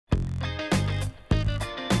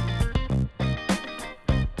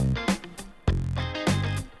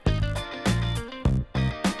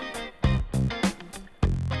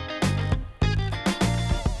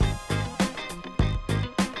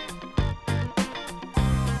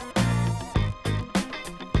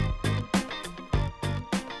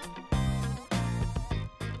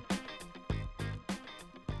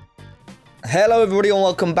Hello everybody and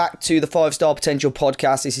welcome back to the 5 Star Potential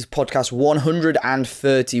Podcast. This is podcast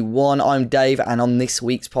 131. I'm Dave, and on this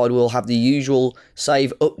week's pod we'll have the usual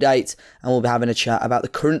save update, and we'll be having a chat about the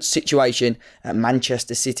current situation at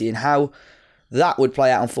Manchester City and how that would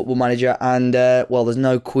play out on Football Manager. And well, there's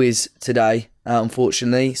no quiz today,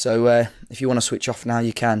 unfortunately, so if you want to switch off now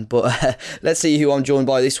you can, but let's see who I'm joined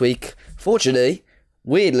by this week. Fortunately,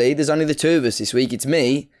 weirdly, there's only the two of us this week. It's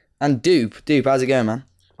me and Dupe. Dupe, how's it going, man?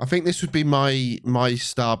 I think this would be my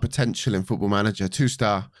star potential in Football Manager,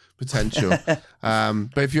 2-star potential.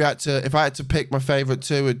 But if I had to pick my favourite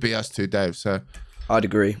two, it'd be us two, Dave. So I'd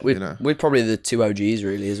agree. We're probably the two OGs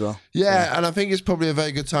really as well. Yeah, and I think it's probably a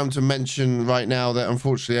very good time to mention right now that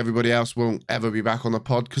unfortunately everybody else won't ever be back on the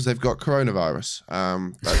pod because they've got coronavirus.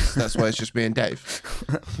 That's why it's just me and Dave.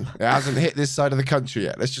 It hasn't hit this side of the country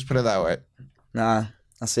yet. Let's just put it that way. Nah,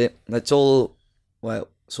 that's it. It's all, well,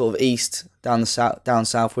 sort of east, down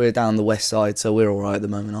south. We're down the west side, so we're all right at the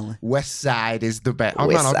moment, aren't we? West side is the best. Oh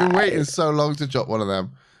West man, I've been side. waiting so long to drop one of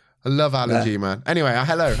them. I love allergy, man. Anyway,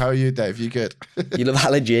 hello. How are you, Dave? You good? You love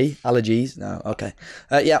allergies? No, okay.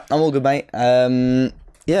 Yeah, I'm all good, mate.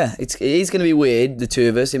 Yeah, it is going to be weird, the two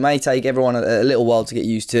of us. It may take everyone a little while to get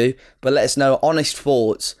used to, but let us know honest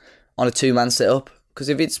thoughts on a two-man setup, because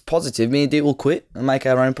if it's positive, me and Duke will quit and make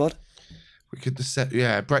our own pod. We could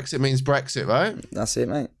Brexit means Brexit, right? That's it,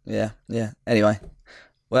 mate. Yeah. Anyway,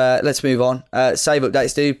 well, let's move on. Save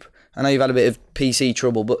updates, Dupe. I know you've had a bit of PC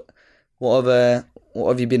trouble, but what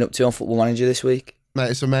have you been up to on Football Manager this week?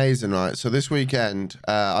 Mate, it's amazing, right? So this weekend,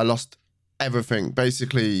 I lost everything.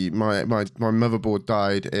 Basically, my motherboard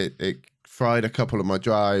died. It fried a couple of my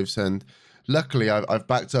drives, and luckily I've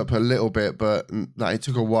backed up a little bit, but it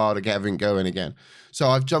took a while to get everything going again. So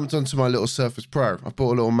I've jumped onto my little Surface Pro. I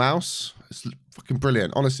bought a little mouse. It's fucking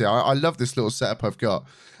brilliant. Honestly, I love this little setup I've got.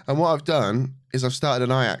 And what I've done is I've started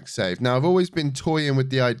an Ajax save. Now, I've always been toying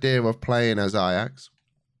with the idea of playing as Ajax.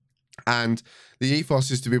 And the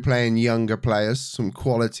ethos is to be playing younger players, some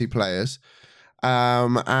quality players.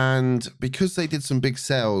 And because they did some big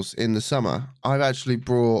sales in the summer, I've actually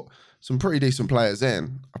brought some pretty decent players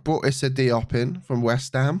in. I brought Issa Diop in from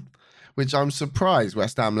West Ham, which I'm surprised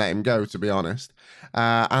West Ham let him go, to be honest.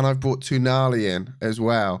 And I've brought Tonali in as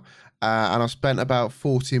well. And I've spent about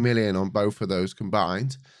 40 million on both of those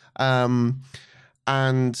combined. And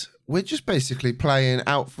we're just basically playing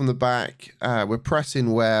out from the back. We're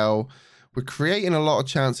pressing well. We're creating a lot of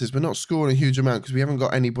chances. We're not scoring a huge amount because we haven't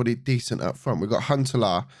got anybody decent up front. We've got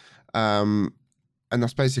Huntelaar, and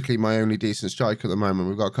that's basically my only decent striker at the moment.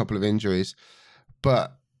 We've got a couple of injuries.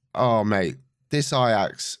 But, oh, mate, this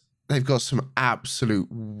Ajax, they've got some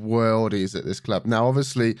absolute worldies at this club. Now,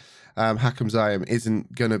 obviously, Hakim Ziyech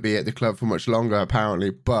isn't going to be at the club for much longer, apparently,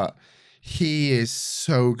 but he is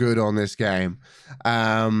so good on this game.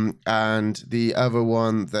 And the other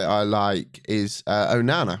one that I like is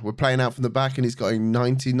Onana. We're playing out from the back, and he's got a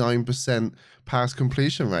 99% pass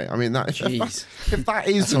completion rate. I mean, if that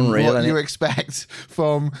is unreal, what you expect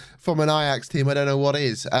from an Ajax team, I don't know what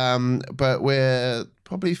is. But we're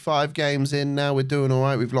probably 5 games in now. We're doing all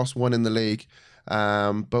right. We've lost 1 in the league,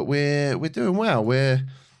 but we're doing well.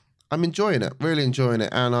 I'm enjoying it, really enjoying it.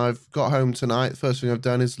 And I've got home tonight. First thing I've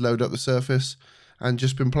done is load up the Surface and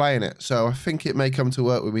just been playing it. So I think it may come to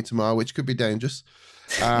work with me tomorrow, which could be dangerous.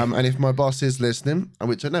 And if my boss is listening,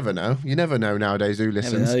 which I never know, you never know nowadays who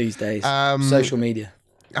listens. Never know these days. Social media.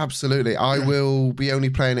 Absolutely. I will be only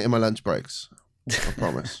playing it in my lunch breaks. I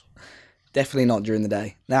promise. Definitely not during the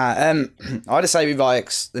day. Nah, I had a save with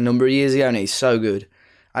Ajax a number of years ago, and he's so good.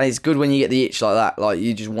 And it's good when you get the itch like that. Like,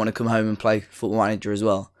 you just want to come home and play Football Manager as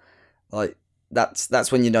well. Like,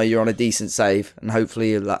 that's when you know you're on a decent save, and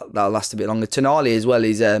hopefully that'll last a bit longer. Tonali as well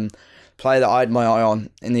is a player that I had my eye on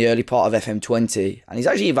in the early part of FM20, and he's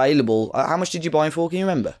actually available. How much did you buy him for? Can you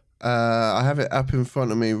remember? I have it up in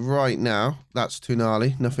front of me right now. That's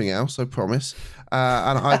Tonali, nothing else, I promise.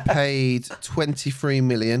 And I paid 23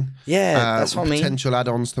 million. Yeah, that's what I mean. Potential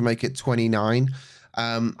add-ons to make it 29.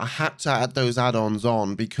 I had to add those add-ons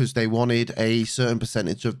on because they wanted a certain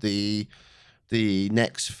percentage of the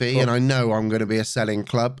next fee, and I know I'm going to be a selling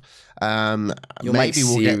club. Maybe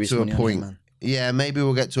we'll get to a point. Yeah, maybe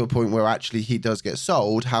we'll get to a point where actually he does get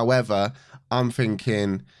sold. However, I'm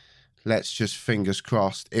thinking, let's just fingers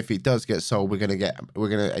crossed. If he does get sold, we're going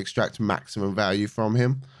to extract maximum value from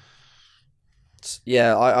him.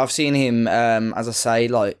 Yeah, I've seen him. As I say,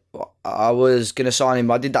 like, I was going to sign him.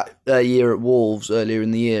 I did that year at Wolves earlier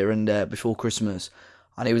in the year and before Christmas,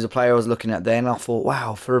 and he was a player I was looking at then. And I thought,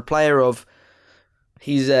 wow, for a player of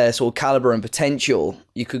his sort of calibre and potential,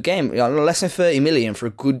 you could get him less than 30 million for a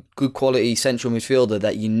good quality central midfielder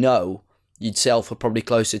that you know you'd sell for probably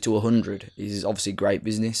closer to 100. He's obviously great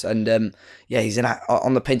business, and he's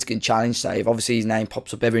on the Pentagon Challenge save. Obviously, his name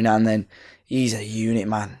pops up every now and then. He's a unit,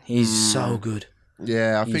 man. He's so good.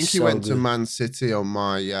 Yeah, I think he went to Man City on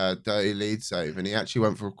my dirty lead save, and he actually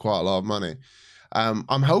went for quite a lot of money.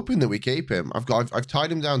 I'm hoping that we keep him. I've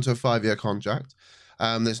tied him down to a 5-year contract.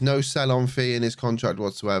 There's no sell-on fee in his contract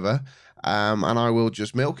whatsoever, and I will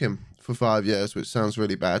just milk him for 5 years, which sounds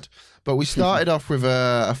really bad. But we started off with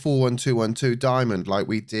a 4-1-2-1-2 diamond like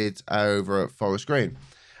we did over at Forest Green,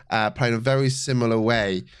 playing a very similar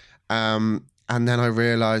way. And then I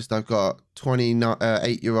realised I've got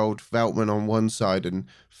 28-year-old Veltman on one side and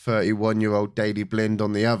 31-year-old Daley Blind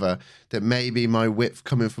on the other, that maybe my width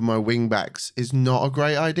coming from my wing-backs is not a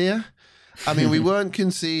great idea. I mean, we weren't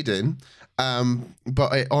conceding,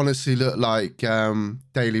 but it honestly looked like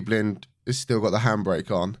Daley Blind has still got the handbrake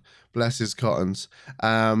on. Bless his cottons.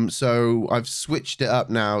 So I've switched it up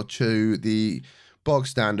now to the bog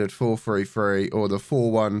standard 4-3-3 or the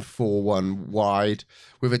 4-1-4-1 wide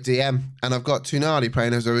with a DM. And I've got Tonali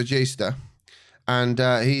playing as a regista. And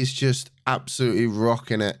he's just absolutely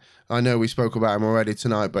rocking it. I know we spoke about him already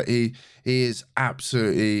tonight, but he is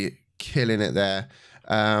absolutely killing it there.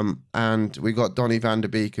 And we got Donny van der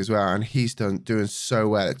Beek as well, and he's doing so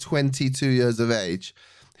well. At 22 years of age,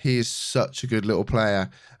 he is such a good little player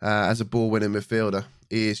as a ball-winning midfielder.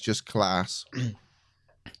 He is just class.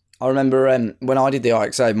 I remember when I did the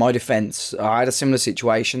IXA, my defence, I had a similar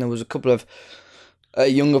situation. There was a couple of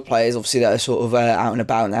younger players, obviously, that are sort of out and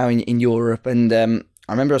about now in Europe. And I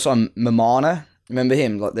remember I saw Mamana. Remember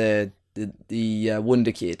him? Like the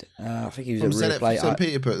wonder kid. I think he was a real player. St.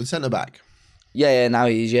 Peterborough, the centre-back. Yeah, now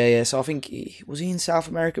he is. Yeah. So I think was he in South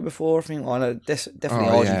America before? I think definitely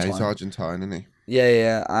Argentine. Yeah, he's Argentine, isn't he?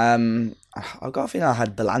 Yeah. I've got a feeling I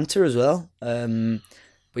had Belanta as well.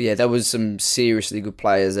 But yeah, there was some seriously good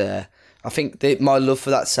players there. I think my love for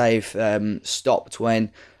that save stopped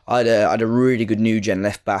when I had a really good new gen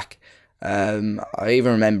left back. I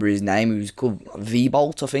even remember his name. He was called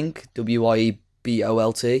Wiebolt, I think.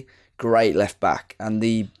 Wiebolt. Great left back, and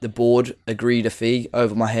the board agreed a fee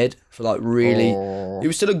over my head for like really. It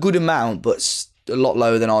was still a good amount, but a lot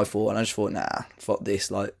lower than I thought. And I just thought, nah, fuck this.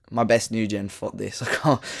 Like my best new gen, fuck this. I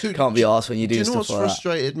can't be arsed when you do stuff like that. Do you know what's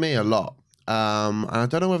frustrated me a lot? And I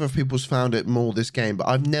don't know whether people's found it more this game, but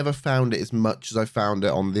I've never found it as much as I found it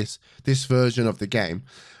on this version of the game.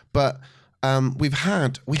 But we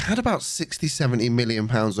had about £60-70 million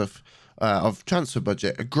of transfer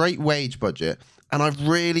budget, a great wage budget. And I've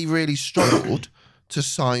really, really struggled to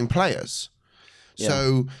sign players. Yeah.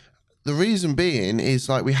 So the reason being is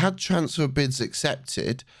like we had transfer bids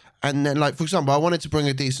accepted. And then, like, for example, I wanted to bring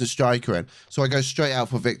a decent striker in. So I go straight out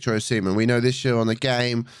for Victor Osimhen. We know this year on the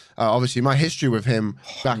game, obviously my history with him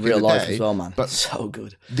back in the day. Real life as well, man. But so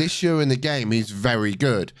good. This year in the game, he's very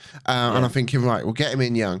good. And I'm thinking, right, we'll get him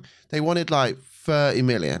in young. They wanted like 30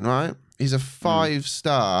 million, right? He's a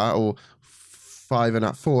 5-star or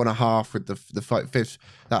 4.5 with the fifth,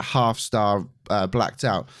 that half-star blacked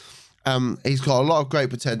out. He's got a lot of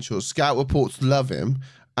great potential. Scout reports love him.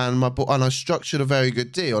 And I structured a very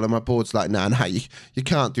good deal, and my board's like, nah, you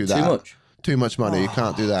can't do that. Too much money. You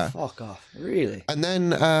can't do that. Fuck off, really. And then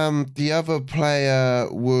the other player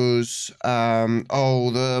was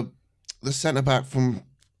the centre back from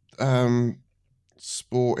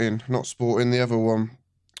Sporting, not Sporting. The other one.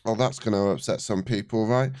 Oh, that's going to upset some people,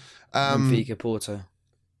 right? Benfica Porto.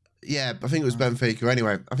 Yeah, I think it was Benfica.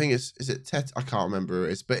 Anyway, I think is it Tet? I can't remember who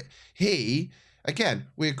it is, but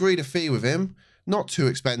we agreed a fee with him. Not too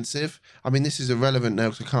expensive. I mean, this is irrelevant now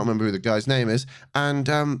because I can't remember who the guy's name is. And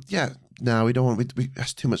no, we don't want.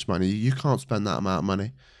 That's too much money. You can't spend that amount of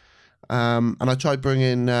money. And I tried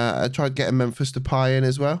getting Memphis Depay in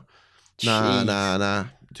as well. Jeez. Nah.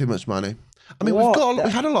 Too much money. I mean, we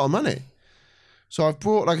had a lot of money. So I've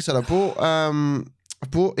brought, like I said, I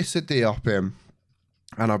brought Issa Diop in,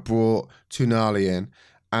 and I brought Tonali in.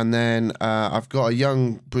 And then I've got a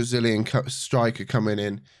young Brazilian striker coming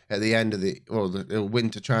in at the end of the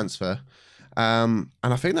winter transfer. And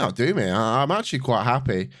I think that'll do me. I'm actually quite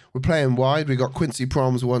happy. We're playing wide. We got Quincy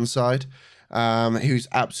Promes one side, who's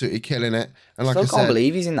absolutely killing it. And like I can't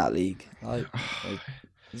believe he's in that league.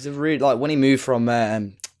 He's a really when he moved from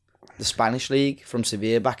the Spanish league from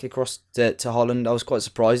Sevilla back across to Holland. I was quite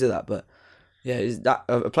surprised at that. But yeah,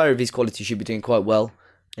 a player of his quality should be doing quite well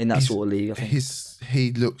in that sort of league, I think.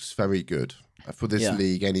 He looks very good for this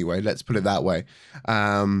league anyway. Let's put it that way.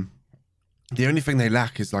 The only thing they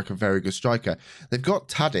lack is like a very good striker. They've got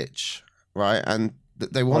Tadic, right? And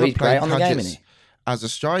they want to play Tadic as a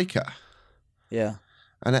striker. Yeah.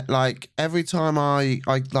 And every time I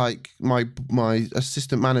like my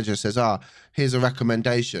assistant manager says, here's a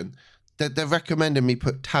recommendation, they're recommending me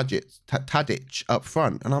put Tadic up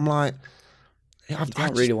front, and I'm like, You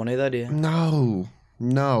don't really want to, though, do you?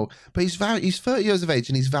 No. But he's 30 years of age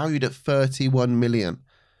and he's valued at 31 million.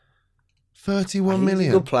 31 million. He's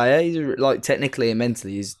a good player. He's technically and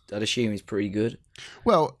mentally, I'd assume he's pretty good.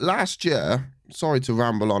 Well, last year, sorry to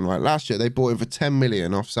ramble on, right? Last year they bought him for 10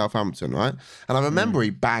 million off Southampton, right? And I remember he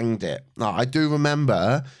banged it. I do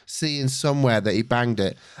remember seeing somewhere that he banged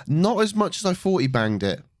it. Not as much as I thought he banged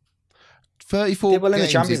it. 34 did well games in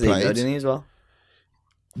the Champions he League, played. though, didn't he, as well?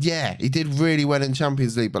 Yeah, he did really well in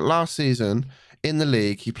Champions League. But last season, in the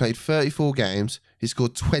league, he played 34 games. He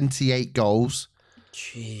scored 28 goals.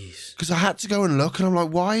 Jeez. Because I had to go and look, and I'm like,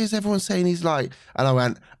 why is everyone saying he's like... And I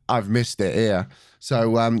went, I've missed it here.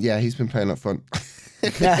 So, yeah, he's been playing up front.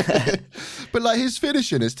 But, his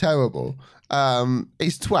finishing is terrible.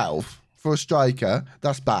 He's 12 for a striker.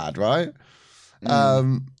 That's bad, right?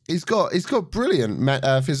 He's got brilliant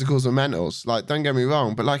physicals and mentals. Don't get me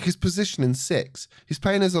wrong, but his positioning 6. He's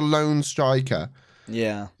playing as a lone striker.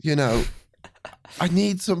 Yeah. I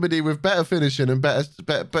need somebody with better finishing and better,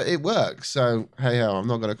 but it works. So hey ho, I'm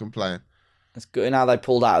not going to complain. It's good how they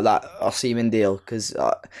pulled out of that Osimhen deal, because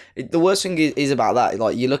the worst thing is about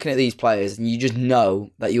that, you're looking at these players and you just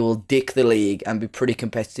know that you will dick the league and be pretty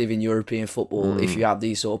competitive in European football if you have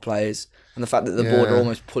these sort of players. And the fact that the board are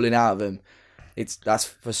almost pulling out of him, that's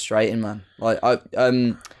frustrating, man.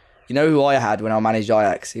 You know who I had when I managed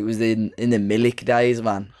Ajax? It was in the Milik days,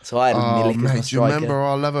 man. So I had Milik as my striker. Do you remember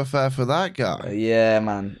our love affair for that guy? Yeah,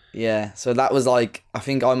 man. Yeah. So that was I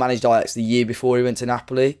think I managed Ajax the year before he went to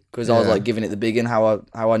Napoli, because I was giving it the big one,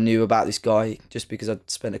 how I knew about this guy, just because I'd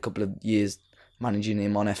spent a couple of years managing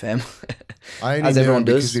him on FM. I only knew him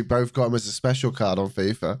because we both got him as a special card on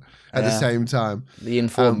FIFA at the same time. The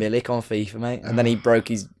informed Milik on FIFA, mate. And then he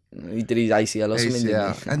did his ACL or something,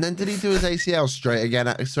 didn't he? And then did he do his ACL straight again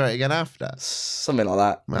after? Something like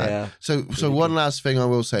that, right. Yeah. So one last thing I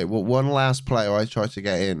will say. Well, one last player I tried to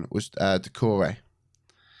get in was Doucouré.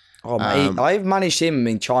 Oh, mate, I've managed him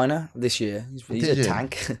in China this year. He's a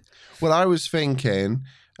tank. Well, I was thinking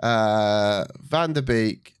Van der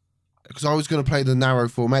Beek, because I was going to play the narrow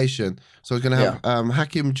formation. So I was going to have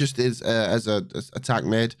Hakim just as a attack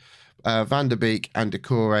mid, Van der Beek and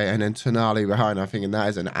Doucouré, and then Tonali behind. I think, and that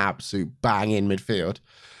is an absolute banging midfield.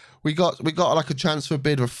 We got a transfer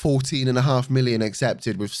bid of 14.5 million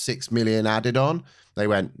accepted with 6 million added on. They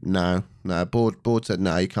went no. Board said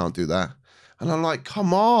no, you can't do that. And I'm like,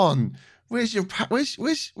 come on, what do you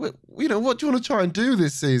want to try and do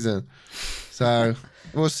this season? So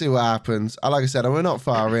we'll see what happens. Like I said, we're not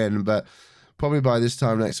far in, but probably by this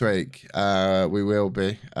time next week, we will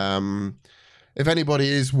be. If anybody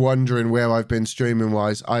is wondering where I've been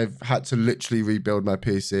streaming-wise, I've had to literally rebuild my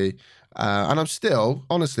PC. And I'm still,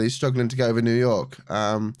 honestly, struggling to get over New York.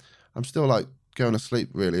 I'm still, going to sleep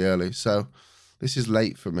really early. So this is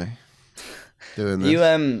late for me, doing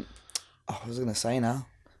this. I was going to say now.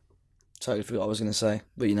 Totally forgot what I was going to say.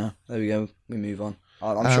 But, there we go. We move on.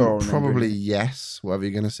 I'm sure I'll remember. Probably yes, whatever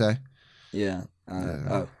you're going to say. Yeah.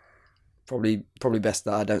 Probably best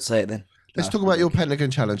that I don't say it then. Let's talk about your Pentagon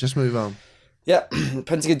Challenge. Let's move on. Yeah,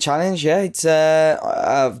 Pentagon Challenge. Yeah, it's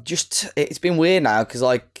it's been weird now because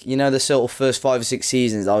the sort of first 5 or 6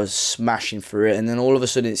 seasons I was smashing through it, and then all of a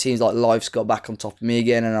sudden it seems like life's got back on top of me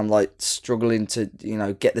again, and I'm struggling to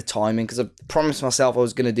get the timing, because I promised myself I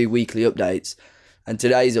was going to do weekly updates, and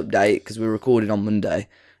today's update, because we're recording on Monday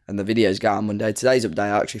and the videos go out on Monday, today's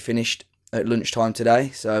update I actually finished at lunchtime today,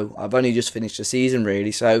 so I've only just finished the season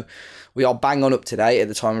really, so we are bang on up to date at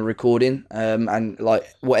the time of recording, and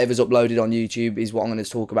whatever's uploaded on YouTube is what I'm going to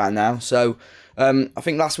talk about now. So I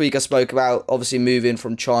think last week I spoke about obviously moving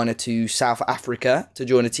from China to South Africa to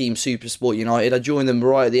join a team, SuperSport United. I joined them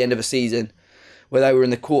right at the end of a season where they were in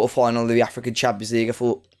the quarterfinal of the African Champions League. I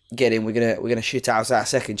thought, get in, we're gonna shit out our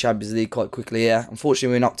second Champions League quite quickly here. Unfortunately,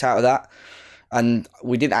 we were knocked out of that, and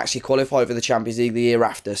we didn't actually qualify for the Champions League the year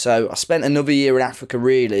after. So I spent another year in Africa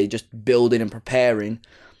really just building and preparing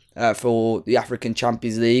for the African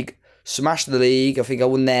Champions League. Smashed the league. I think I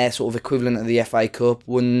won their sort of equivalent of the FA Cup.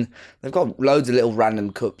 They've got loads of little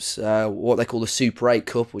random cups, what they call the Super 8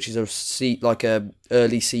 Cup, which is a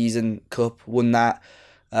early season cup. Won that.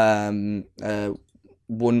 Won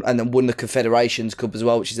the Confederations Cup as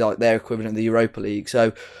well, which is their equivalent of the Europa League.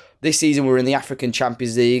 So this season we're in the African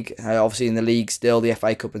Champions League, obviously in the league still, the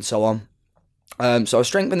FA Cup and so on. So I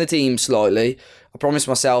strengthened the team slightly. I promised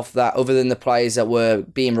myself that other than the players that were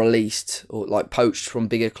being released or poached from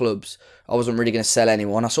bigger clubs, I wasn't really going to sell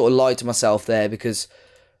anyone. I sort of lied to myself there because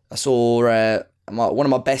I saw one of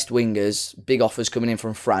my best wingers, big offers coming in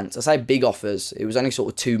from France. I say big offers. It was only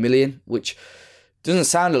sort of 2 million, which doesn't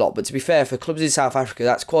sound a lot, but to be fair, for clubs in South Africa,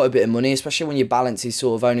 that's quite a bit of money, especially when your balance is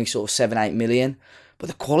sort of only sort of 7-8 million. But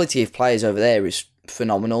the quality of players over there is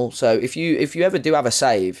phenomenal. So if you ever do have a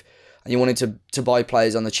save and you wanted to buy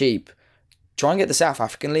players on the cheap, try and get the South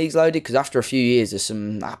African leagues loaded, because after a few years, there's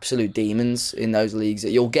some absolute demons in those leagues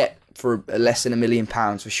that you'll get for less than £1 million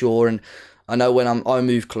for sure. And I know when I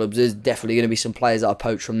move clubs, there's definitely going to be some players that I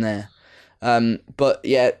poach from there. But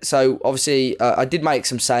yeah, so obviously I did make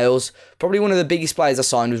some sales. Probably one of the biggest players I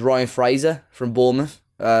signed was Ryan Fraser from Bournemouth.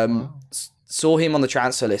 Saw him on the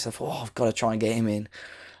transfer list. I thought, I've got to try and get him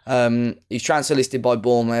in. He's transfer listed by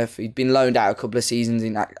Bournemouth. He'd been loaned out a couple of seasons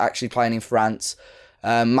in actually playing in France.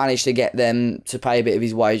 Managed to get them to pay a bit of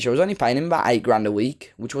his wage. I was only paying him about £8,000 a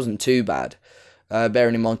week, which wasn't too bad.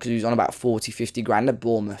 Bearing in mind, because he was on about 40-50 grand at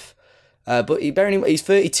Bournemouth. But he's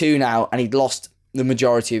 32 now, and he'd lost the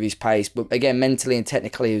majority of his pace. But again, mentally and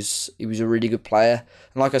technically, he was a really good player.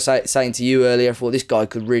 And like I saying to you earlier, I thought this guy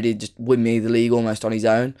could really just win me the league almost on his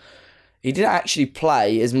own. He didn't actually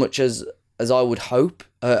play as much as I would hope.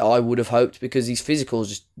 I would have hoped, because his physicals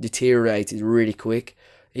just deteriorated really quick.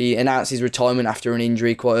 He announced his retirement after an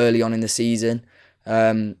injury quite early on in the season.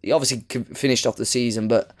 He obviously finished off the season,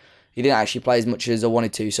 but he didn't actually play as much as I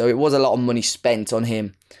wanted to. So it was a lot of money spent on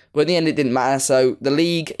him. But in the end, it didn't matter. So the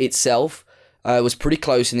league itself was pretty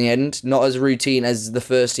close in the end. Not as routine as the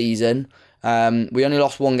first season. We only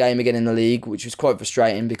lost one game again in the league, which was quite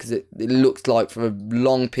frustrating, because it looked like for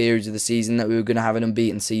long periods of the season that we were going to have an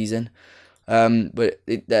unbeaten season. But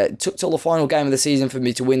it took till the final game of the season for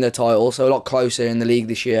me to win the title, so a lot closer in the league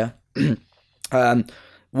this year.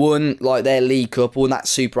 Won like their League Cup, won that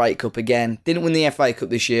Super 8 Cup again. Didn't win the FA Cup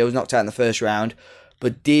this year, was knocked out in the first round,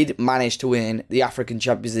 but did manage to win the African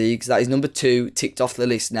Champions League. So that is number 2, ticked off the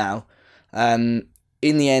list now. In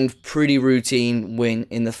the end, pretty routine win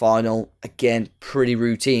in the final. Again, pretty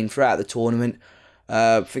routine throughout the tournament.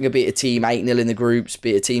 I think I beat a team 8-0 in the groups,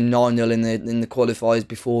 beat a team 9-0 in the qualifiers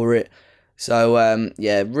before it. So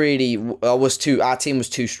yeah, really, our team was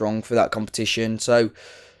too strong for that competition. So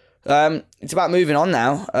it's about moving on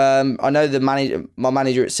now. I know my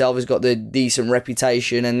manager itself has got the decent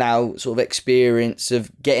reputation and now sort of experience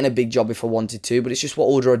of getting a big job if I wanted to, but it's just what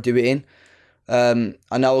order I'd do it in.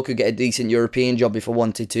 I know I could get a decent European job if I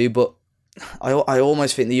wanted to, but I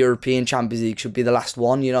almost think the European Champions League should be the last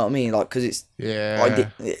one. You know what I mean? Like, because it's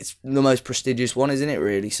it's the most prestigious one, isn't it?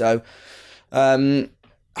 Really. So.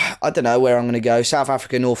 I don't know where I'm going to go. South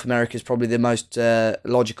Africa, North America is probably the most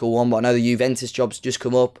logical one, but I know the Juventus job's just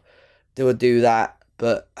come up. They would do that,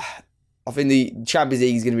 but I think the Champions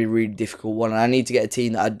League is going to be a really difficult one, and I need to get a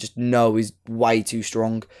team that I just know is way too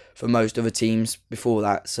strong for most other teams before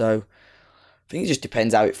that. So I think it just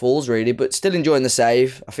depends how it falls, really, but still enjoying the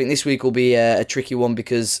save. I think this week will be a tricky one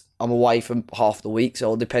because I'm away for half the week, so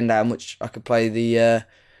it'll depend how much I could play the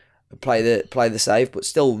save, but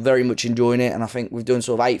still very much enjoying it. And I think we've done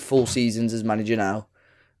sort of 8 full seasons as manager now,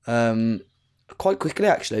 quite quickly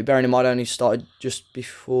actually. Bearing in mind, I only started just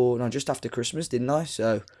after Christmas, didn't I?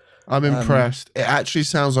 So I'm impressed. It actually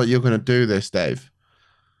sounds like you're going to do this, Dave.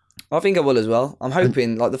 I think I will as well. I'm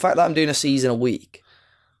hoping, like the fact that I'm doing a season a week,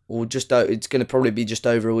 or it's going to probably be just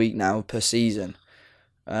over a week now per season.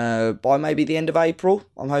 By maybe the end of April,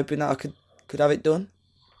 I'm hoping that I could have it done.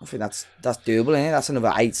 I think that's doable, isn't it? That's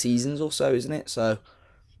another 8 seasons or so, isn't it? So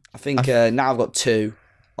I think now I've got 2.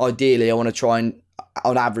 Ideally, I want to try and,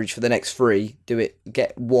 on average, for the next 3,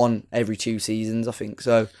 get 1 every 2 seasons, I think.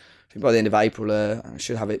 So I think by the end of April, I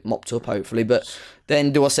should have it mopped up, hopefully. But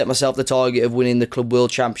then do I set myself the target of winning the Club World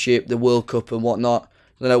Championship, the World Cup and whatnot?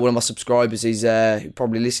 I know one of my subscribers is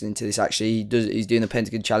probably listening to this, actually. He's doing the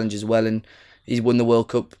Pentagon Challenge as well, and he's won the World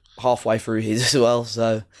Cup halfway through his as well.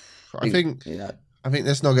 So I think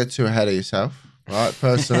let's not get too ahead of yourself, right?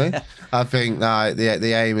 Personally, I think that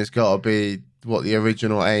the aim has got to be what the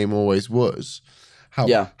original aim always was.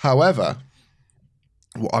 However,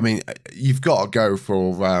 I mean, you've got to go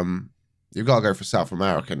for South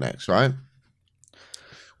America next, right?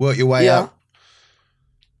 Work your way up.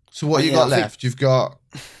 So what you got left?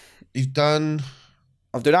 I've done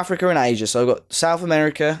Africa and Asia, so I've got South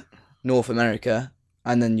America, North America,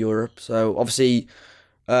 and then Europe. So obviously.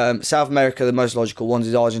 South America, the most logical ones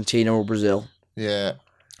is Argentina or Brazil. Yeah.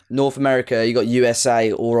 North America, you got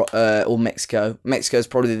USA or Mexico. Mexico is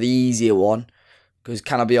probably the easier one because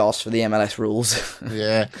can I be asked for the MLS rules?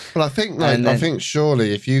 Yeah. Well, I think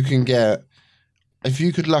surely if you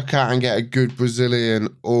could luck out and get a good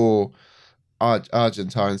Brazilian or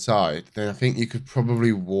Argentine side, then I think you could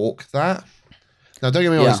probably walk that. Now, don't get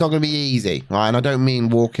me wrong, Yeah. it's not going to be easy, right? And I don't mean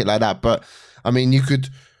walk it like that, but I mean, you could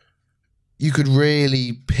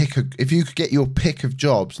really pick if you could get your pick of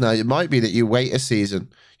jobs. Now, it might be that you wait a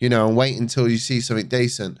season, and wait until you see something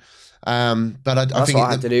decent. But I That's think what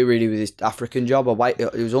I had to do really with this African job.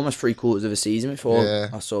 It was almost 3/4 of a season before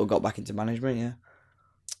I sort of got back into management. Yeah.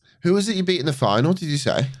 Who was it you beat in the final? Did you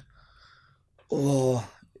say? Oh,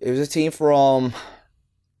 it was a team from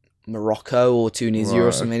Morocco or Tunisia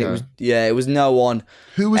or something. Okay. It was no one.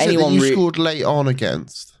 Who was it that you scored late on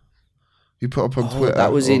against? You put up on Twitter.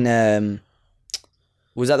 That was in.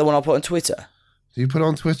 Was that the one I put on Twitter? You put it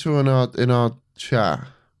on Twitter in our chat.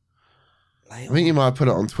 I think you might have put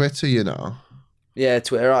it on Twitter. Yeah,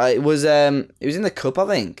 Twitter. It was in the cup, I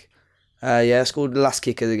think. I scored the last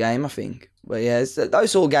kick of the game, I think. But yeah, it's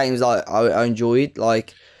those sort of games I enjoyed.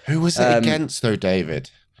 Like, who was it against though, David?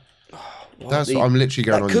 What I'm literally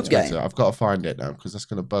going on your Twitter. Game. I've got to find it now because that's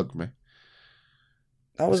going to bug me.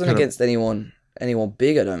 That wasn't against anyone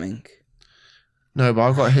big, I don't think. No, but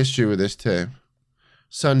I've got a history with this too.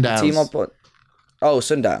 Sundowns. The team I put. Oh,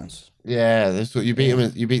 Sundowns. Yeah, that's what you beat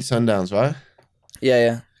them. You beat Sundowns, right?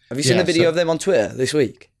 Yeah. Have you seen the video of them on Twitter this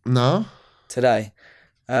week? No. Today.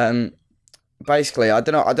 Basically, I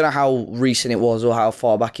don't know how recent it was or how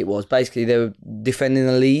far back it was. Basically, they were defending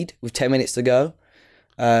the lead with 10 minutes to go.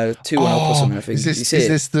 2-1 up or something, I think. Is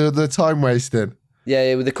this the time wasting?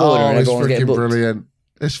 Yeah, with the corner and everyone's getting booked. Brilliant.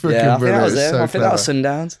 It's freaking brilliant. I think that was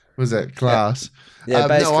Sundowns. Was it? Class. Yeah,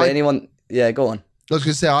 basically anyone... Yeah, go on. I was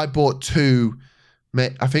going to say, I bought two...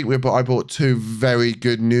 I think I bought two very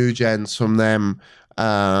good new gens from them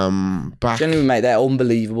back... Genuinely, mate, they're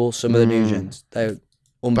unbelievable, some of the new gens. They're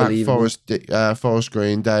unbelievable. Back Forest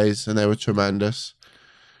Green days, and they were tremendous.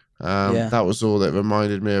 That was all that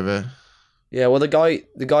reminded me of it. Yeah, well, the guy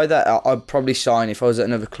that I'd probably sign if I was at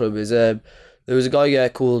another club is there was a guy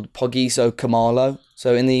called Pogiso Kamalo.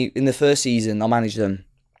 So in the first season, I managed him.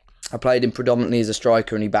 I played him predominantly as a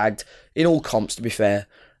striker, and he bagged in all comps. To be fair,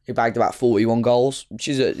 he bagged about 41 goals, which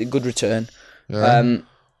is a good return. Yeah.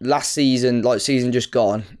 Last season, season just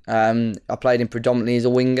gone, I played him predominantly as a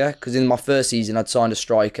winger because in my first season I'd signed a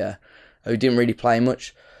striker who didn't really play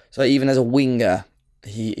much. So even as a winger,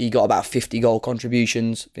 he got about 50 goal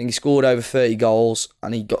contributions. I think he scored over 30 goals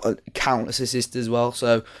and he got countless assists as well.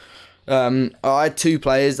 So I had two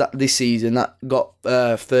players this season that got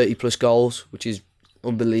 30 plus goals, which is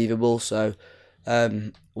unbelievable. So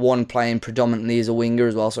one playing predominantly as a winger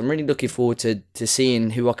as well. So I'm really looking forward to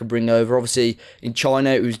seeing who I could bring over. Obviously in China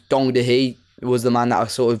it was Dong Dahi was the man that I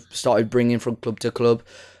sort of started bringing from club to club.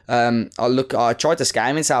 I tried to scout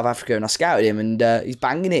him in South Africa and I scouted him and he's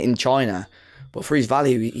banging it in China. But for his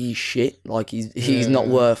value, he's shit. He's not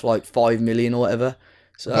worth 5 million or whatever.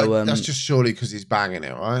 So that's just surely because he's banging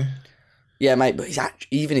it, right? Yeah, mate. But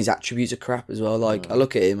even his attributes are crap as well. I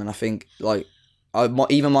look at him and I think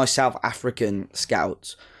even my South African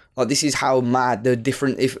scouts, this is how mad the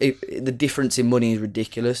difference in money is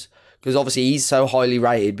ridiculous. Because obviously he's so highly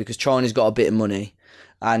rated because China's got a bit of money,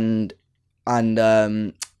 and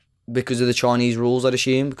because of the Chinese rules, I'd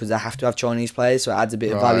assume, because they have to have Chinese players, so it adds a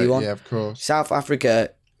bit of value on. Yeah, of course. South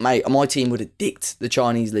Africa, mate, my team would have dicked the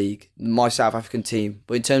Chinese league, my South African team.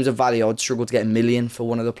 But in terms of value, I'd struggle to get $1 million for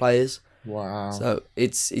one of the players. Wow. So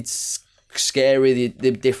it's scary,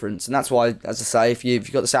 the difference. And that's why, as I say, if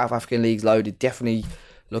you've got the South African leagues loaded, definitely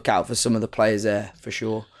look out for some of the players there, for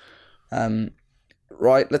sure.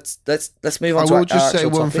 Right, let's move on to our I will just say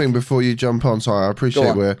one topic. thing before you jump on. Sorry, I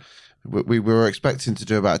appreciate we were expecting to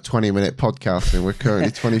do about a 20-minute podcast, and we're currently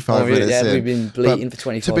 25 minutes in. We've been bleating for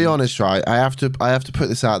 25. To be honest, right, I have to put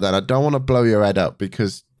this out there. I don't want to blow your head up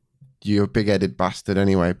because you're a big-headed bastard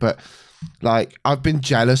anyway. But I've been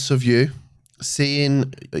jealous of you,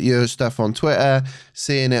 seeing your stuff on Twitter,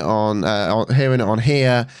 seeing it on hearing it on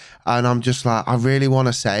here, and I'm just I really want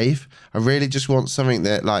to save. I really just want something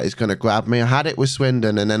that is going to grab me. I had it with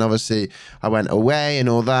Swindon, and then obviously I went away and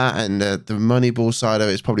all that, and the Moneyball side of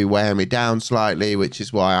it is probably weighing me down slightly, which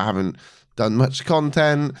is why I haven't done much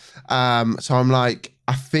content. So I'm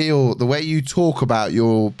I feel the way you talk about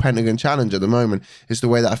your Pentagon Challenge at the moment is the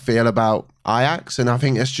way that I feel about Ajax, and I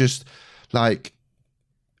think it's just I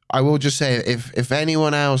will just say if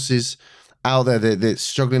anyone else is out there that's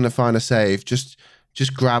struggling to find a save, just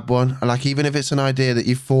grab one. Even if it's an idea that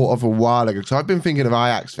you thought of a while ago. Because I've been thinking of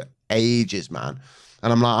Ajax for ages, man.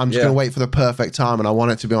 And I'm just going to wait for the perfect time, and I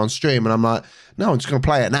want it to be on stream. And I'm no, I'm just going to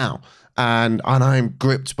play it now. And I'm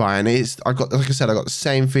gripped by it. And I got the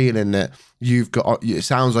same feeling that you've got. It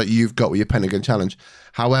sounds like you've got with your Pentagon Challenge.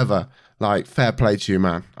 However, fair play to you,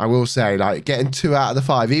 man. I will say, getting 2 out of the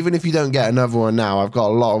 5, even if you don't get another one now, I've got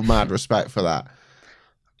a lot of mad respect for that.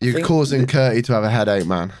 You're causing Curtie to have a headache,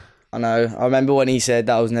 man. I know. I remember when he said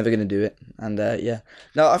that I was never going to do it. And yeah.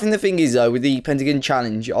 No, I think the thing is, though, with the Pentagon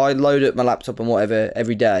Challenge, I load up my laptop and whatever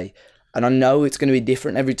every day. And I know it's going to be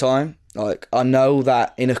different every time. Like, I know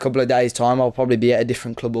that in a couple of days' time, I'll probably be at a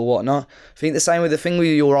different club or whatnot. I think the same with the thing with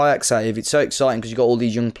your Ajax save. It's so exciting because you've got all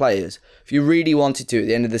these young players. If you really wanted to, at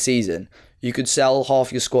the end of the season, you could sell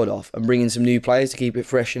half your squad off and bring in some new players to keep it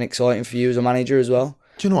fresh and exciting for you as a manager as well.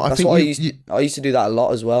 Do you know what? That's what I used to do that a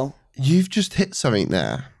lot as well. You've just hit something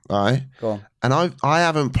there, right? Go on. And I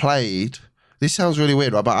haven't played. This sounds really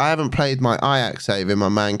weird, right? But I haven't played my Ajax save in my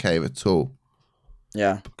man cave at all.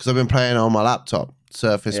 Yeah. Because I've been playing it on my laptop,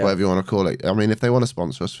 Surface, whatever you want to call it. I mean, if they want to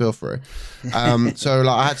sponsor us, feel free. So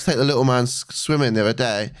like, I had to take the little man swimming the other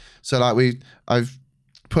day. So like, I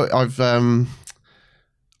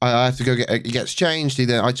have to go he gets changed.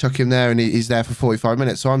 I chuck him there, and he's there for 45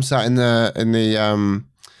 minutes. So I'm sat in the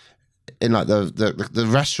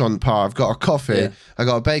restaurant part. I've got a coffee. Yeah. I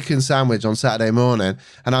got a bacon sandwich on Saturday morning,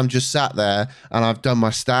 and I'm just sat there, and I've done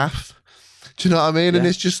my staff. Do you know what I mean? Yeah. And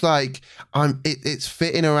it's just like it's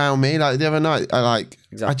fitting around me. Like the other night, I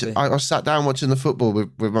sat down watching the football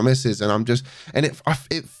with my missus, and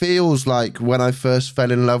it feels like when I first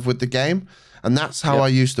fell in love with the game, and that's how I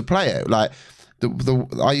used to play it. Like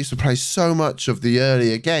I used to play so much of the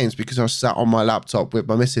earlier games because I was sat on my laptop with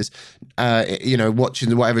my missus,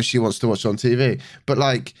 watching whatever she wants to watch on TV. But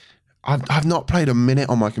like, I've not played a minute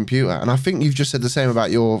on my computer, and I think you've just said the same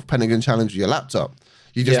about your Pentagon Challenge with your laptop.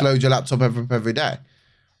 You just load your laptop every day.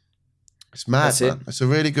 It's mad, man. It's a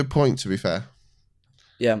really good point, to be fair.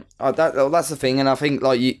 Yeah, that's the thing, and I think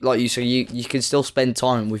like you said, you can still spend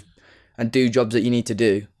time with and do jobs that you need to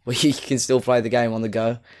do, but you can still play the game on the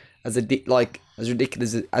go. As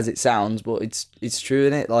ridiculous as it sounds, but it's true,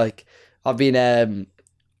 isn't it? Like, I've been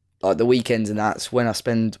like the weekends, and that's when I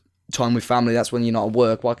spend time with family. That's when you're not at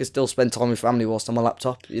work, but I can still spend time with family whilst on my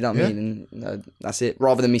laptop. You know what I mean? And that's it.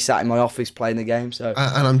 Rather than me sat in my office playing the game. So,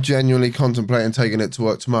 and I'm genuinely contemplating taking it to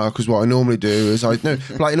work tomorrow, because what I normally do is like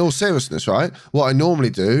in all seriousness, right? What I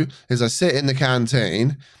normally do is I sit in the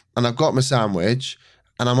canteen and I've got my sandwich,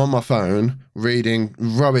 and I'm on my phone reading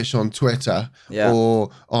rubbish on Twitter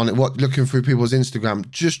or looking through people's Instagram,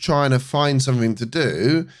 just trying to find something to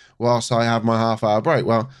do whilst I have my half-hour break.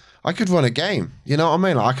 Well, I could run a game. You know what I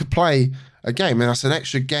mean? Like, I could play a game, and that's an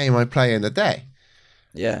extra game I play in the day.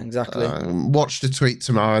 Yeah, exactly. Watch the tweet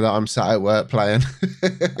tomorrow that I'm sat at work playing,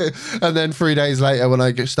 and then 3 days later when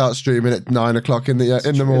I start streaming at 9 o'clock in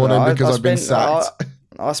the morning because I've been sacked.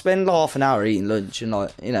 I spend half an hour eating lunch, and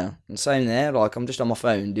and same there. Like, I'm just on my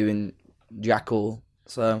phone doing jack all,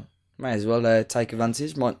 so may as well take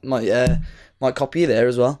advantage. Might copy you there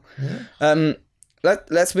as well. Yeah.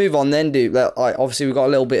 Let's move on then, dude. Obviously, we've got a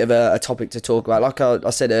little bit of a topic to talk about. Like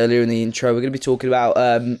I said earlier in the intro, we're going to be talking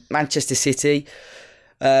about Manchester City,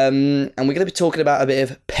 and we're going to be talking about a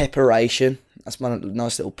bit of preparation. That's my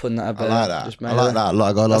nice little pun that I've I like that. Just made. I like that.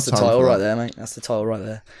 Like, that's the title right there, mate. That's the title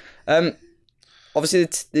right there. Obviously,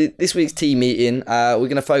 this week's team meeting, we're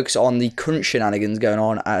going to focus on the current shenanigans going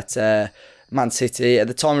on at Man City. At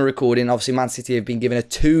the time of recording, obviously, Man City have been given a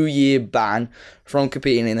 2-year ban from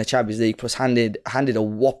competing in the Champions League, plus handed a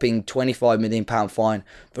whopping £25 million fine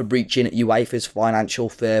for breaching UEFA's financial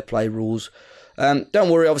fair play rules. Don't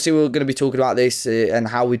worry, obviously, we're going to be talking about this and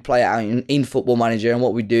how we'd play it out in Football Manager and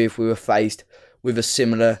what we'd do if we were faced with a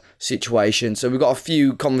similar situation. So we've got a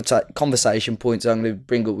few conversation points I'm going to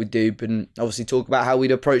bring up with Dupe, and obviously talk about how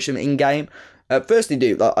we'd approach them in game. Firstly,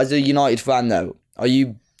 Dupe, like, as a United fan though, are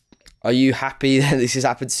you happy that this has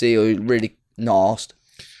happened to you, or really not asked?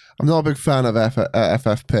 I'm not a big fan of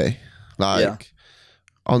FFP.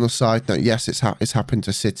 On the side note, yes, it's happened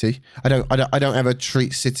to City. I don't ever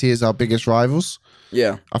treat City as our biggest rivals.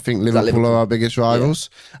 Yeah, I think Liverpool are our biggest rivals.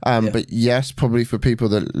 Yeah. But yes, probably for people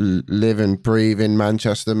that live and breathe in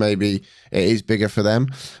Manchester, maybe it is bigger for them.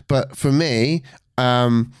 But for me,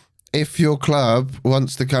 if your club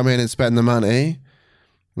wants to come in and spend the money,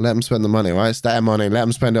 let them spend the money, right? It's their money. Let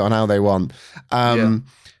them spend it on how they want.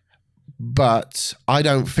 But I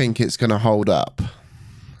don't think it's going to hold up.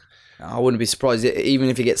 I wouldn't be surprised, even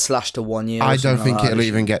if it gets slashed to 1 year. I don't think it'll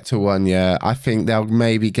even get to 1 year. I think they'll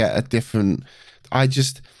maybe get a different... I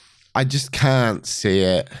just can't see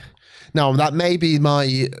it. Now, that may be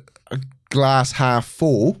my glass half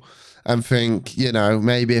full, and think,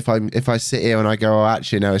 maybe if I sit here and I go, oh,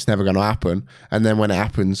 actually, no, it's never going to happen. And then when it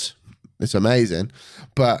happens, it's amazing.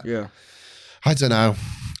 But I don't know.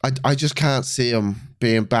 I just can't see them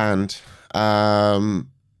being banned.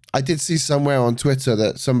 I did see somewhere on Twitter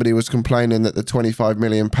that somebody was complaining that the £25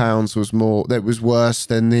 million was worse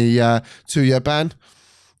than the 2-year ban.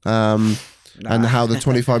 and how the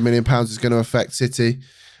 £25 million is going to affect City,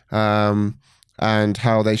 and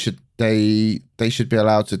how they should be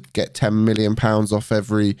allowed to get £10 million off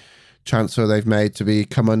every transfer they've made to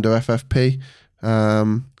come under FFP.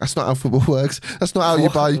 That's not how football works. That's not how you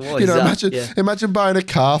buy. Imagine buying a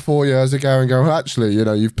car 4 years ago and go, actually,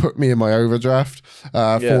 you've put me in my overdraft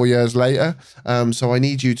 4 years later. So I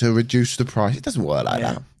need you to reduce the price. It doesn't work like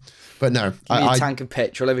that. But no, I tank of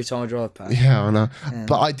petrol every time I drive past. Yeah, I know. Yeah.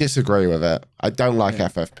 But I disagree with it. I don't like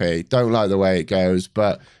FFP. Don't like the way it goes.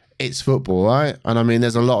 But it's football, right? And I mean,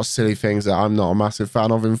 there's a lot of silly things that I'm not a massive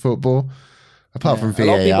fan of in football. Apart from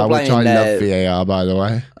VAR, which I love VAR, by the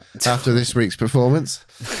way, after this week's performance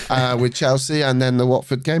with Chelsea and then the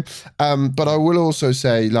Watford game. But I will also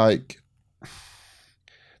say,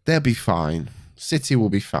 they'll be fine. City will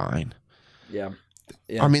be fine. Yeah.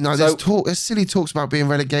 I mean, there's silly talks about being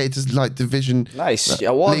relegated to Division. Nice.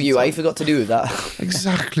 What have UEFA got to do with that?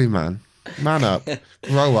 Exactly, man. Man up.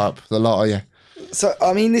 Grow up, the lot of you. So,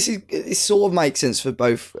 I mean, this sort of makes sense for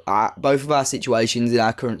both of our situations in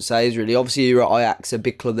our current saves, really. Obviously, you're at Ajax, a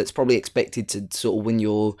big club that's probably expected to sort of win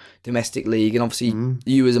your domestic league. And obviously,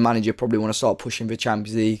 you as a manager probably want to start pushing for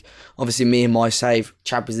Champions League. Obviously, me and my save,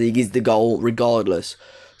 Champions League is the goal regardless.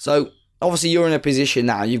 So, obviously, you're in a position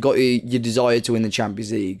now. You've got your desire to win the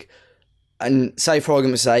Champions League. And say, for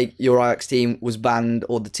argument's sake, your Ajax team was banned,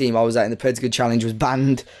 or the team I was at in the Predsgard Challenge was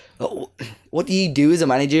banned. What do you do as a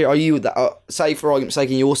manager? Are you, say, for argument's sake,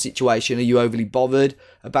 in your situation, are you overly bothered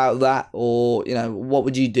about that? Or, what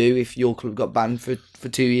would you do if your club got banned for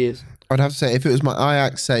 2 years? I'd have to say, if it was my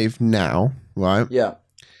Ajax save now, right? Yeah.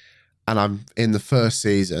 And I'm in the first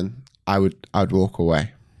season, I'd walk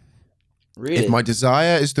away. Really? If my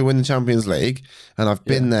desire is to win the Champions League, and I've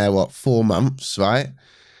been there, 4 months, right?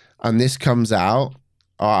 And this comes out,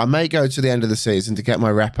 I may go to the end of the season to get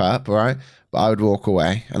my rep up, right? But I would walk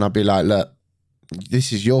away and I'd be like, look,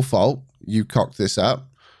 this is your fault. You cocked this up.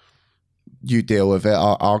 You deal with it.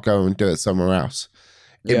 I'll go and do it somewhere else.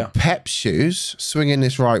 In Pep's shoes, swinging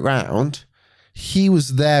this right round, he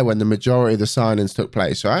was there when the majority of the signings took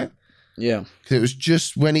place, right? Yeah. Because it was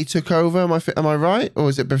just when he took over, am I right? Or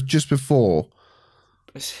is it just before?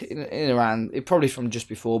 It's in around, probably from just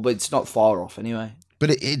before, but it's not far off anyway.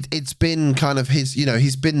 But it's been kind of his,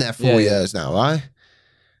 he's been there 4 years now, right?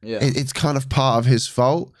 Yeah. It's kind of part of his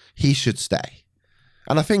fault. He should stay.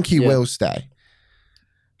 And I think he will stay.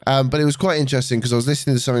 But it was quite interesting because I was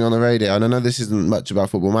listening to something on the radio, and I know this isn't much about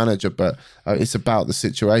Football Manager, but it's about the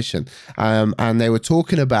situation. And they were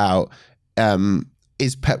talking about,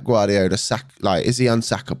 is Pep Guardiola is he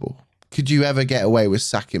unsackable? Could you ever get away with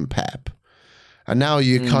sacking Pep? And now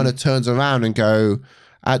you kind of turns around and go,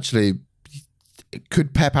 actually,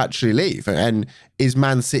 could Pep actually leave? And is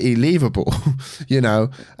Man City leavable?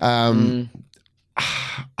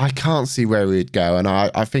 I can't see where he'd go, and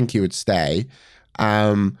I think he would stay.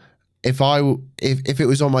 If it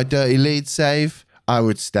was on my dirty lead save, I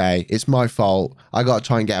would stay. It's my fault. I got to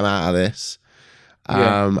try and get him out of this.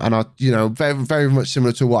 And I, very, very much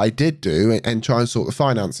similar to what I did do, and try and sort the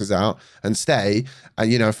finances out and stay.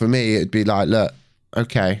 And for me, it'd be like, look,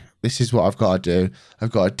 okay, this is what I've got to do.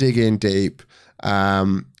 I've got to dig in deep.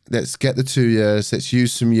 Let's get the 2 years. Let's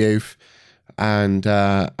use some youth, and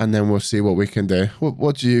then we'll see what we can do.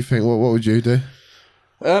 What do you think? What would you do?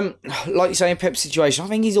 Like you say, in Pep's situation, I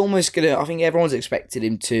think he's almost gonna. I think everyone's expected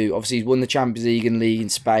him to. Obviously, he's won the Champions League and League in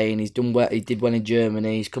Spain. He's done well. He did well in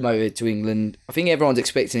Germany. He's come over to England. I think everyone's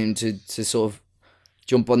expecting him to sort of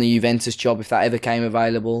jump on the Juventus job if that ever came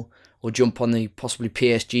available, or jump on the possibly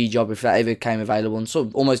PSG job if that ever came available, and sort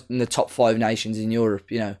of almost in the top 5 nations in Europe.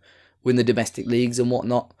 Win the domestic leagues and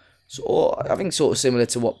whatnot. So I think sort of similar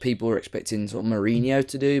to what people were expecting sort of Mourinho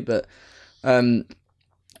to do. But I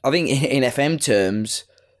think in FM terms,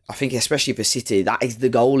 I think especially for City, that is the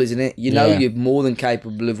goal, isn't it? You're more than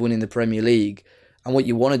capable of winning the Premier League, and what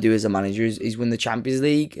you want to do as a manager is win the Champions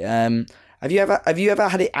League. Have you ever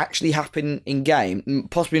had it actually happen in game?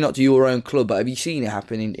 Possibly not to your own club, but have you seen it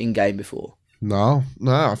happen in game before? No.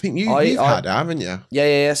 I think you've had it, haven't you?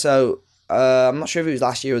 Yeah. So I'm not sure if it was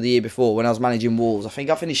last year or the year before when I was managing Wolves. I think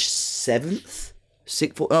I finished 7th,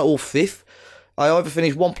 6th, or 5th. I either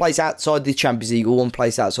finished one place outside the Champions League or one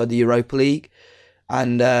place outside the Europa League.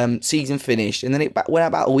 And season finished. And then it went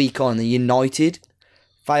about a week on. The United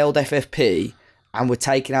failed FFP and were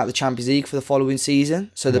taken out of the Champions League for the following season.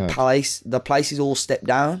 So the places all stepped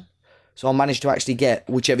down. So I managed to actually get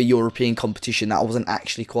whichever European competition that I wasn't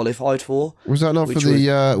actually qualified for. Was that not for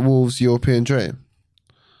the Wolves European Dream?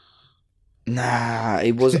 Nah,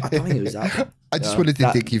 it was. I don't think it was that one. I just wanted to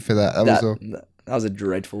dig you for that. That was all. That was a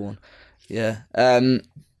dreadful one. Yeah.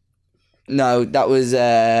 No, that was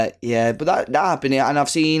but that happened, and I've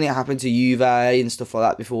seen it happen to Juve and stuff like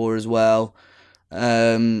that before as well.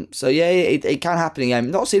 So yeah, it can happen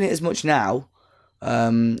again. Not seeing it as much now,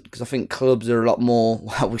 because I think clubs are a lot more.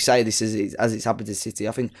 Well, we say this as it's happened to City.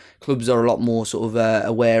 I think clubs are a lot more sort of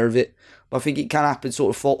aware of it. But I think it can happen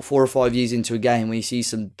sort of 4 or 5 years into a game where you see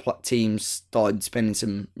some teams starting spending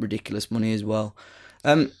some ridiculous money as well.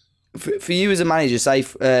 For you as a manager, say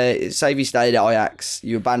if you stayed at Ajax,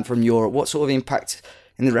 you were banned from Europe, what sort of impact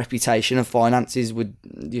in the reputation and finances do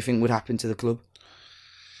you think would happen to the club?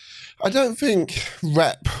 I don't think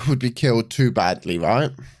rep would be killed too badly,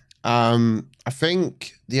 right? I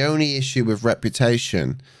think the only issue with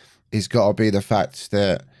reputation is got to be the fact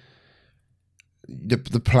that the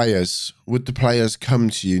players, would the players come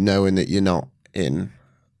to you knowing that you're not in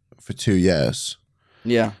for 2 years?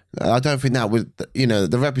 Yeah. I don't think that would,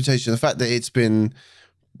 the reputation, the fact that it's been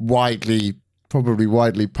probably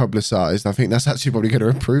widely publicised, I think that's actually probably going to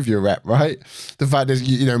improve your rep, right? The fact is,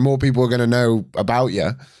 more people are going to know about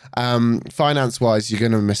you. Finance-wise, you're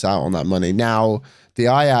going to miss out on that money. Now, the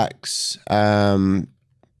Ajax, my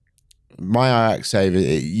Ajax save,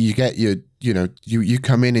 you get you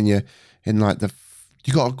come in and you're in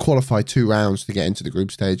you got to qualify 2 rounds to get into the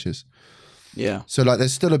group stages. Yeah. So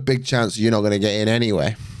there's still a big chance that you're not going to get in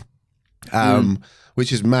anyway.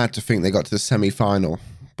 Which is mad to think they got to the semi-final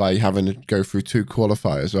by having to go through 2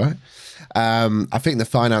 qualifiers, right? I think the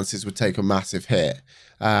finances would take a massive hit.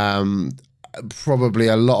 Probably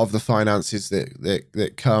a lot of the finances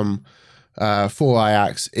that come for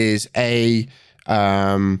Ajax is getting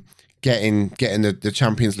the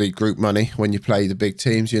Champions League group money when you play the big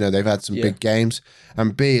teams. They've had some big games,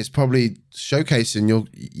 and B, it's probably showcasing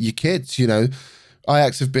your kids.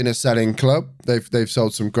 Ajax have been a selling club. They've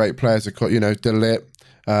sold some great players. De Ligt.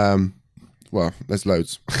 Well, there's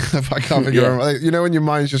loads. If I can't think of them. When your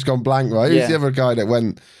mind's just gone blank, right? Who's the other guy that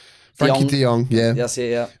went? Frankie De Jong. Yeah, that's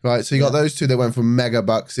it. Yeah. Right. So you got those 2 that went for mega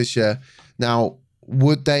bucks this year. Now,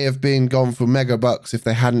 would they have been gone for mega bucks if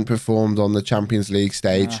they hadn't performed on the Champions League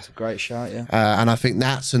stage? That's a great shout, yeah. And I think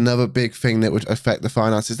that's another big thing that would affect the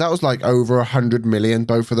finances. That was over 100 million,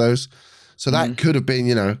 both of those. So that could have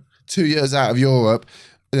been, 2 years out of Europe.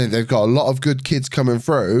 They've got a lot of good kids coming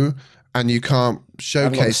through, and you can't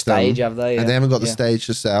showcase them. Stage, have they? Yeah. And they haven't got the stage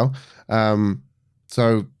to sell.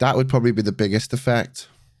 So that would probably be the biggest effect.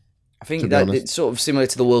 I think that it's sort of similar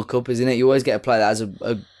to the World Cup, isn't it? You always get a player that has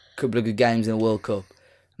a couple of good games in the World Cup,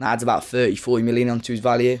 and adds about 30-40 million onto his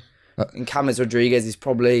value. And James Rodriguez is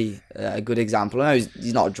probably a good example. I know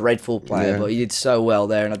he's not a dreadful player, but he did so well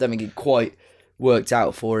there, and I don't think it quite worked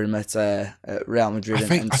out for him at Real Madrid.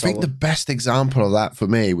 I think the best example of that for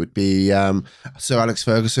me would be Sir Alex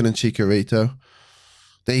Ferguson and Chicharito.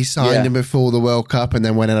 They signed him before the World Cup, and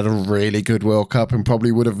then went and had a really good World Cup, and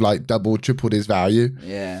probably would have doubled, tripled his value.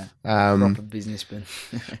 Yeah, proper businessman.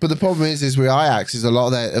 But the problem is with Ajax is a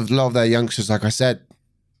lot of their youngsters, like I said,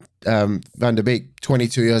 Van der Beek,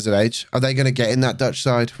 22 years of age. Are they going to get in that Dutch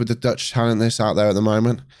side with the Dutch talent that's out there at the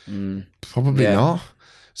moment? Probably not.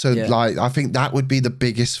 So I think that would be the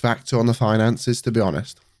biggest factor on the finances, to be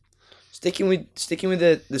honest. Sticking with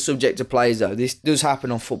the subject of players though, this does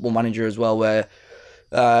happen on Football Manager as well, where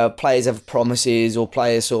players have promises, or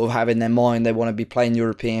players sort of have in their mind they want to be playing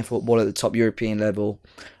European football at the top European level.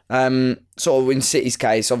 Sort of in City's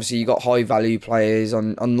case, obviously you got high value players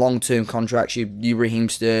on long-term contracts. You Raheem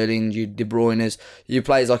Sterling, you De Bruyne's, you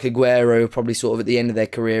players like Aguero, probably sort of at the end of their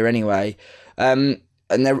career anyway. And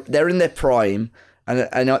they're in their prime,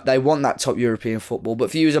 and they want that top European football.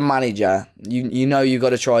 But for you as a manager, you've got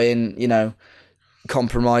to try and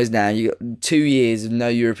compromise now. You got 2 years of no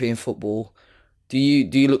European football. Do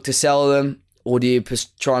you look to sell them, or do you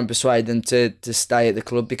try and persuade them to stay at the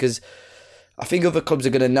club? Because I think other clubs are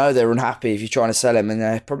going to know they're unhappy if you're trying to sell them, and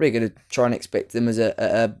they're probably going to try and expect them as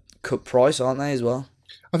a cut price, aren't they, as well?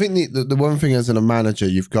 I think the one thing as a manager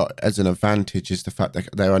you've got as an advantage is the fact that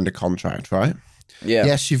they're under contract, right? Yeah.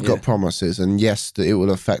 Yes, you've got promises, and yes, that it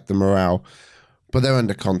will affect the morale, but they're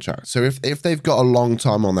under contract. So if they've got a long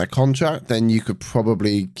time on their contract, then you could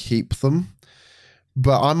probably keep them.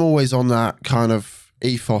 But I'm always on that kind of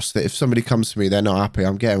ethos that if somebody comes to me, they're not happy,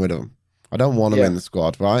 I'm getting rid of them. I don't want them in the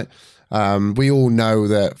squad, right? We all know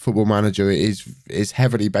that Football Manager is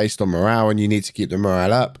heavily based on morale, and you need to keep the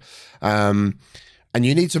morale up. And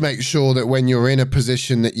you need to make sure that when you're in a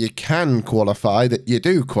position that you can qualify, that you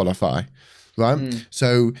do qualify, right?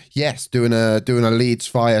 So yes, doing a Leeds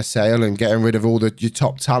fire sale and getting rid of all your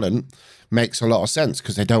top talent makes a lot of sense,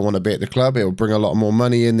 because they don't want to be at the club. It'll bring a lot more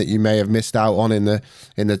money in that you may have missed out on in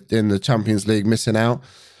the Champions League, missing out.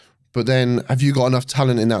 But then, have you got enough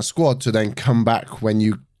talent in that squad to then come back when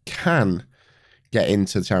you can get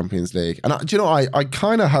into the Champions League. And do you know, I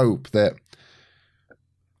kind of hope that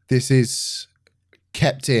this is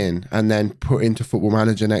kept in and then put into Football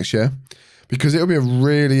Manager next year, because it'll be a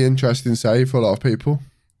really interesting save for a lot of people.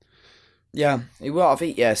 Yeah, well, I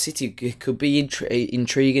think City could be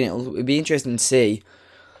intriguing. It'll be interesting to see,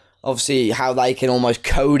 obviously, how they can almost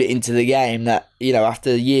code it into the game that, you know,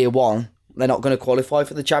 after year one, they're not going to qualify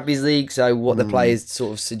for the Champions League. So what the players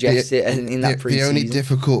sort of suggest it in that pre-season. The only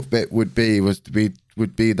difficult bit would be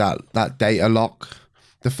that data lock.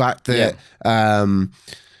 The fact that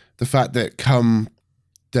come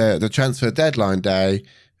the transfer deadline day,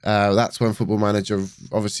 that's when Football Manager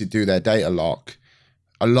obviously do their data lock.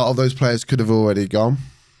 A lot of those players could have already gone.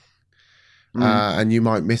 And you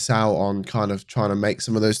might miss out on kind of trying to make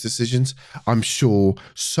some of those decisions. I'm sure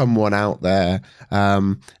someone out there,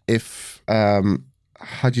 how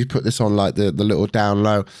do you put this on, like the little down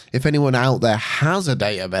low? If anyone out there has a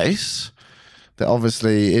database that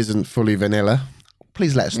obviously isn't fully vanilla,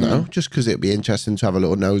 please let us know, just because it'd be interesting to have a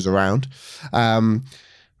little nose around. I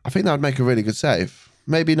think that would make a really good save.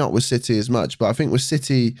 Maybe not with City as much, but I think with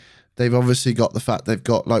City, they've obviously got the fact they've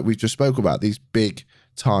got, like we just spoke about, these big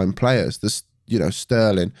time players. This, you know,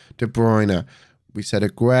 Sterling, De Bruyne, we said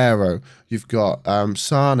Aguero. You've got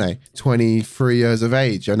Sane, 23 years of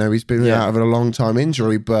age. I know he's been out of a long time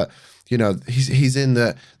injury, but you know he's in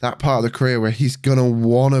that part of the career where he's gonna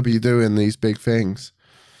want to be doing these big things.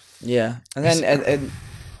 Yeah, and then and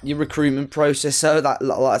your recruitment process. So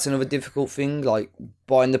that's another difficult thing. Like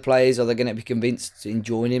buying the players, are they going to be convinced in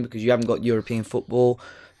joining because you haven't got European football?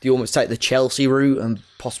 Do you almost take the Chelsea route and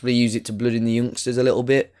possibly use it to blood in the youngsters a little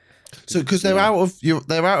bit? So because they're out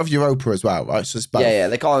of Europa as well, right? So it's both.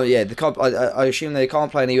 They can't. Yeah, they can't. I assume they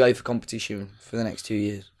can't play in the UEFA competition for the next 2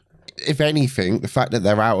 years. If anything, the fact that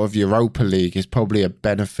they're out of Europa League is probably a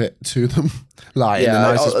benefit to them. In the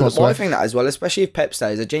nicest possible way. I think that as well, especially if Pep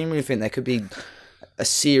stays. I genuinely think there could be a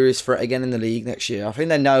serious threat again in the league next year. I think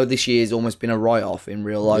they know this year's almost been a write-off in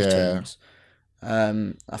real life terms.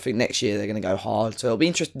 I think next year they're going to go hard. So it'll be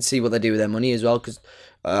interesting to see what they do with their money as well, because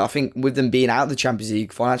I think with them being out of the Champions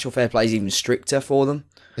League, financial fair play is even stricter for them.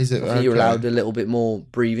 Is it? I think you're allowed a little bit more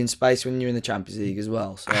breathing space when you're in the Champions League as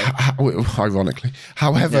well. So. Ironically,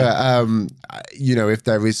 however, you know, if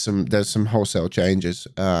there's some wholesale changes,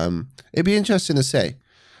 it'd be interesting to see.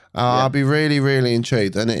 I'll be really, really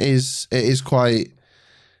intrigued, and it is quite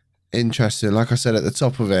interesting. Like I said at the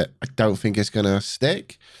top of it, I don't think it's going to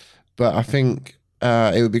stick, but I think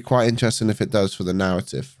it would be quite interesting if it does for the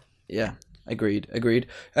narrative. Yeah. Agreed.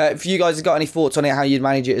 If you guys have got any thoughts on it, how you'd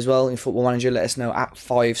manage it as well in Football Manager, let us know at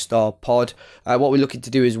 5-Star Pod. What we're looking to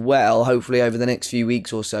do as well, hopefully over the next few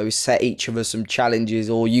weeks or so, is set each of us some challenges,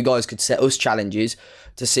 or you guys could set us challenges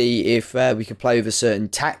to see if we could play with a certain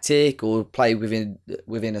tactic or play within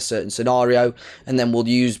a certain scenario, and then we'll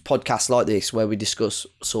use podcasts like this where we discuss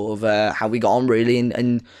sort of how we got on really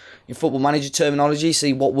and in Football Manager terminology,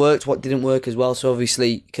 see what worked, what didn't work as well. So obviously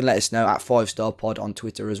you can let us know at 5-Star Pod on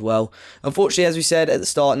Twitter as well. Unfortunately, as we said at the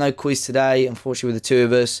start, no quiz today. Unfortunately, with the two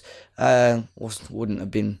of us, wouldn't have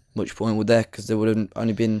been much point, would there? Because there would have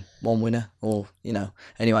only been one winner, or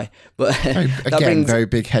anyway. But very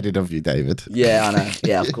big-headed of you, David. Yeah, I know.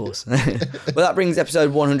 Yeah, of course. But that brings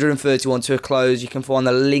episode 131 to a close. You can find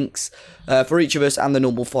the links for each of us and the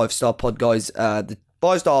normal 5-Star Pod guys. The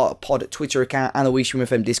 5-Star Pod Twitter account and the WeStream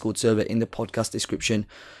FM Discord server in the podcast description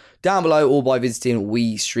down below, or by visiting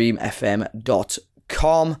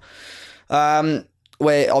WeStreamFM.com,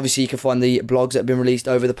 where obviously you can find the blogs that have been released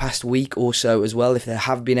over the past week or so as well, if there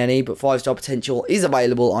have been any. But 5-Star Potential is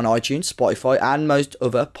available on iTunes, Spotify, and most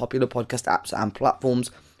other popular podcast apps and platforms,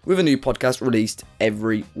 with a new podcast released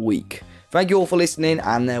every week. Thank you all for listening,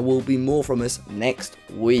 and there will be more from us next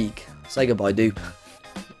week. Say goodbye, Dupe.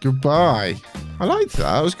 Goodbye. I liked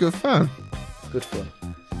that. That was good fun. Good fun.